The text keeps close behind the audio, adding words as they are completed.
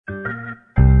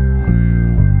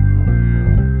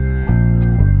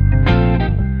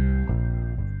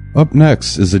Up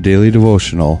next is a daily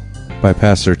devotional by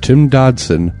Pastor Tim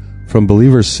Dodson from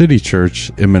Believers City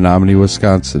Church in Menominee,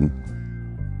 Wisconsin.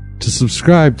 To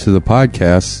subscribe to the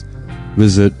podcast,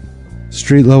 visit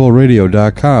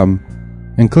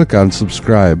streetlevelradio.com and click on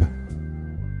subscribe.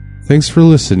 Thanks for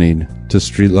listening to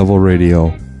Street Level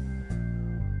Radio.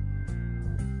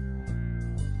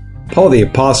 Paul the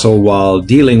Apostle, while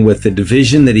dealing with the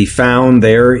division that he found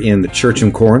there in the church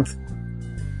in Corinth,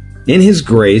 in his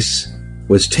grace,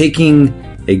 was taking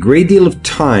a great deal of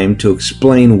time to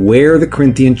explain where the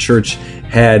Corinthian church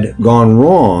had gone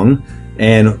wrong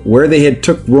and where they had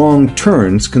took wrong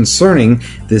turns concerning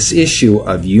this issue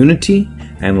of unity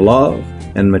and love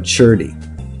and maturity.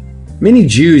 Many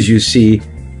Jews, you see,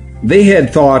 they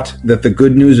had thought that the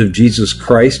good news of Jesus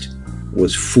Christ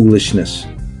was foolishness,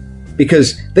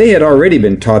 because they had already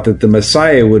been taught that the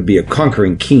Messiah would be a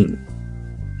conquering king.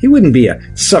 He wouldn't be a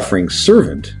suffering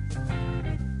servant.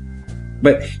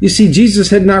 But you see,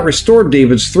 Jesus had not restored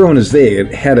David's throne as they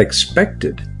had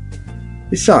expected.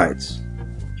 Besides,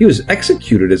 he was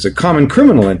executed as a common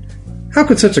criminal, and how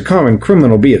could such a common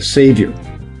criminal be a savior?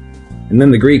 And then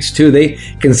the Greeks, too, they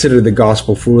considered the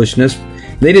gospel foolishness.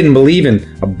 They didn't believe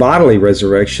in a bodily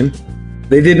resurrection.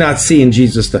 They did not see in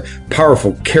Jesus the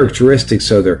powerful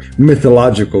characteristics of their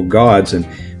mythological gods, and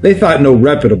they thought no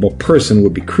reputable person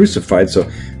would be crucified, so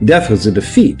death was a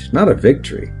defeat, not a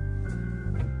victory.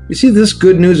 You see, this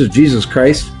good news of Jesus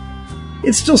Christ,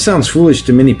 it still sounds foolish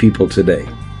to many people today,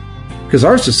 because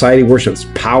our society worships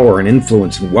power and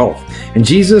influence and wealth. And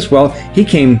Jesus, well, he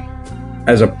came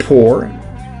as a poor and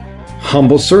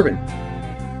humble servant.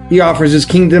 He offers his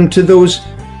kingdom to those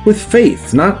with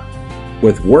faith, not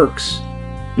with works,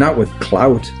 not with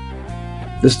clout.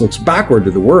 This looks backward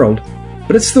to the world,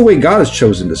 but it's the way God has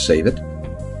chosen to save it.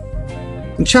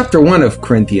 In chapter 1 of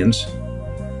Corinthians,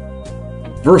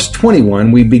 verse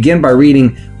 21, we begin by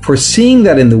reading, "For seeing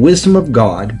that in the wisdom of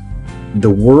God, the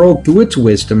world through its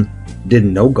wisdom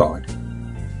didn't know God,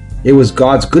 it was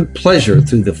God's good pleasure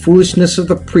through the foolishness of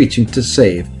the preaching to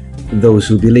save those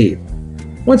who believe."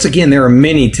 Once again, there are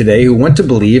many today who want to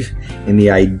believe in the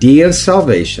idea of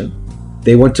salvation.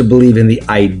 They want to believe in the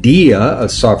idea of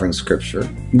sovereign scripture,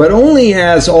 but only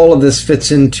as all of this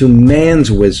fits into man's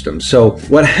wisdom. So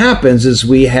what happens is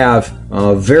we have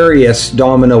various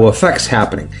domino effects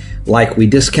happening. Like we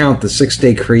discount the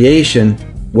six-day creation,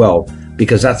 well,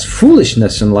 because that's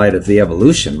foolishness in light of the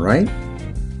evolution, right?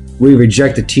 We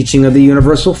reject the teaching of the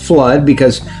universal flood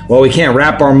because, well, we can't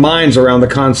wrap our minds around the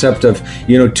concept of,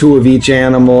 two of each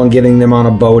animal and getting them on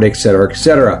a boat, etc.,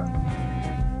 etc.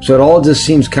 So it all just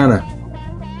seems kind of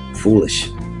foolish.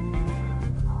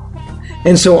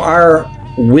 And so our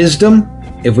wisdom,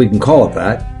 if we can call it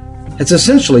that, has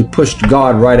essentially pushed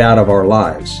God right out of our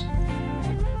lives.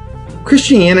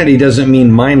 Christianity doesn't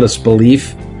mean mindless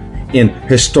belief in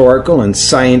historical and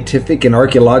scientific and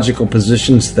archaeological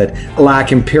positions that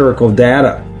lack empirical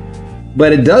data,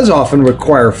 but it does often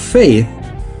require faith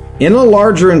in a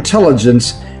larger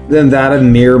intelligence than that of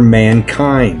mere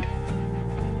mankind.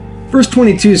 Verse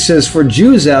 22 says, "For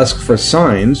Jews ask for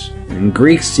signs, and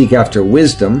Greeks seek after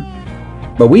wisdom,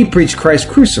 but we preach Christ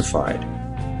crucified,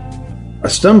 a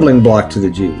stumbling block to the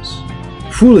Jews,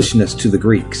 foolishness to the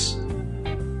Greeks.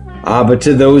 But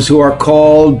to those who are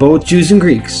called, both Jews and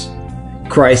Greeks,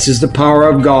 Christ is the power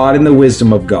of God and the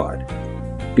wisdom of God,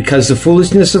 because the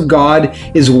foolishness of God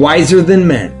is wiser than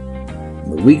men,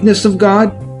 and the weakness of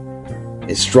God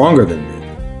is stronger than men."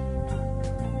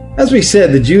 As we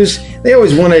said, the Jews, they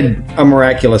always wanted a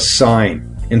miraculous sign.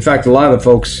 In fact, a lot of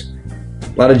folks,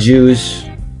 a lot of Jews,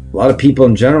 a lot of people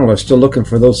in general are still looking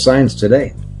for those signs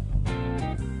today.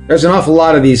 There's an awful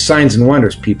lot of these signs and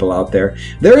wonders people out there.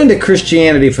 They're into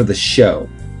Christianity for the show,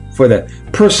 for the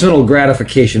personal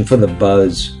gratification, for the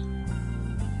buzz.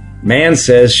 Man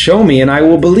says, "Show me and I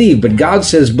will believe," but God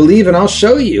says, "Believe and I'll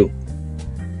show you."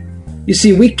 You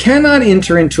see, we cannot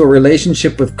enter into a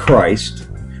relationship with Christ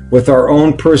with our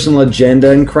own personal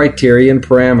agenda and criteria and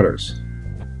parameters.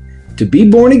 To be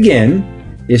born again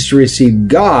is to receive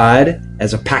God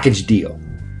as a package deal.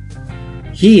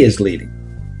 He is leading,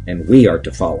 and we are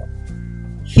to follow.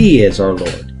 He is our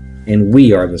Lord, and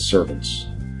we are the servants.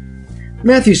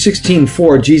 Matthew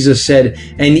 16:4, Jesus said,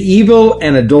 "An evil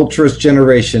and adulterous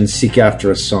generation seek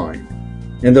after a sign,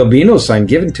 and there'll be no sign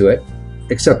given to it,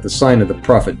 except the sign of the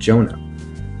prophet Jonah."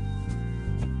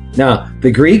 Now,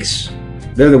 the Greeks,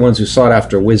 they're the ones who sought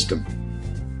after wisdom.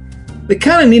 They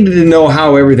kind of needed to know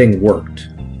how everything worked.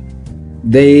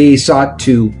 They sought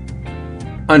to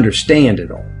understand it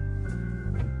all.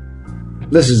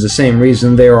 This is the same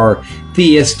reason there are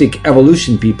theistic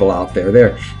evolution people out there.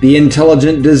 They're the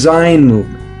intelligent design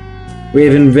movement. We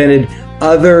have invented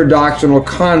other doctrinal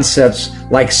concepts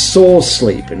like soul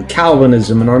sleep and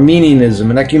Calvinism and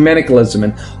Arminianism and ecumenicalism,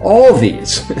 and all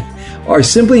these are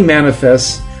simply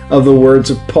manifests of the words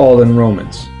of Paul in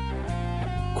Romans.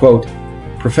 Quote,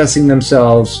 professing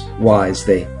themselves wise,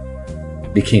 they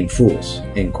became fools,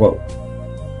 end quote.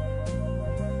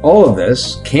 All of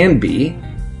this can be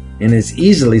and is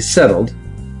easily settled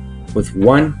with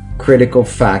one critical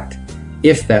fact,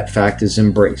 if that fact is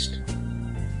embraced.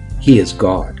 He is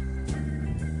God.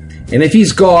 And if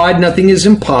He's God, nothing is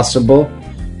impossible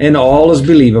and all is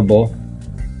believable,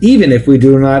 even if we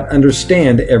do not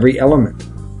understand every element.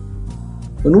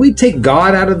 When we take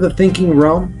God out of the thinking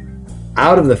realm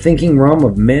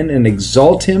of men, and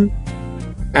exalt Him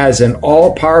as an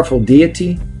all-powerful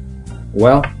deity,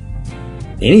 well,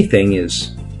 anything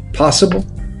is possible,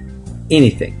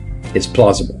 anything is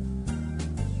plausible.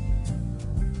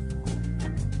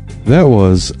 That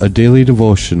was a daily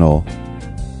devotional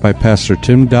by Pastor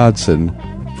Tim Dodson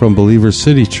from Believer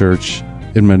City Church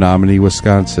in Menominee,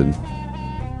 Wisconsin.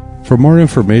 For more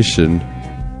information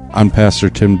on Pastor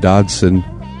Tim Dodson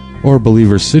or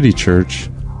Believer City Church,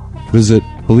 visit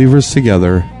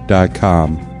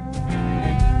believerstogether.com.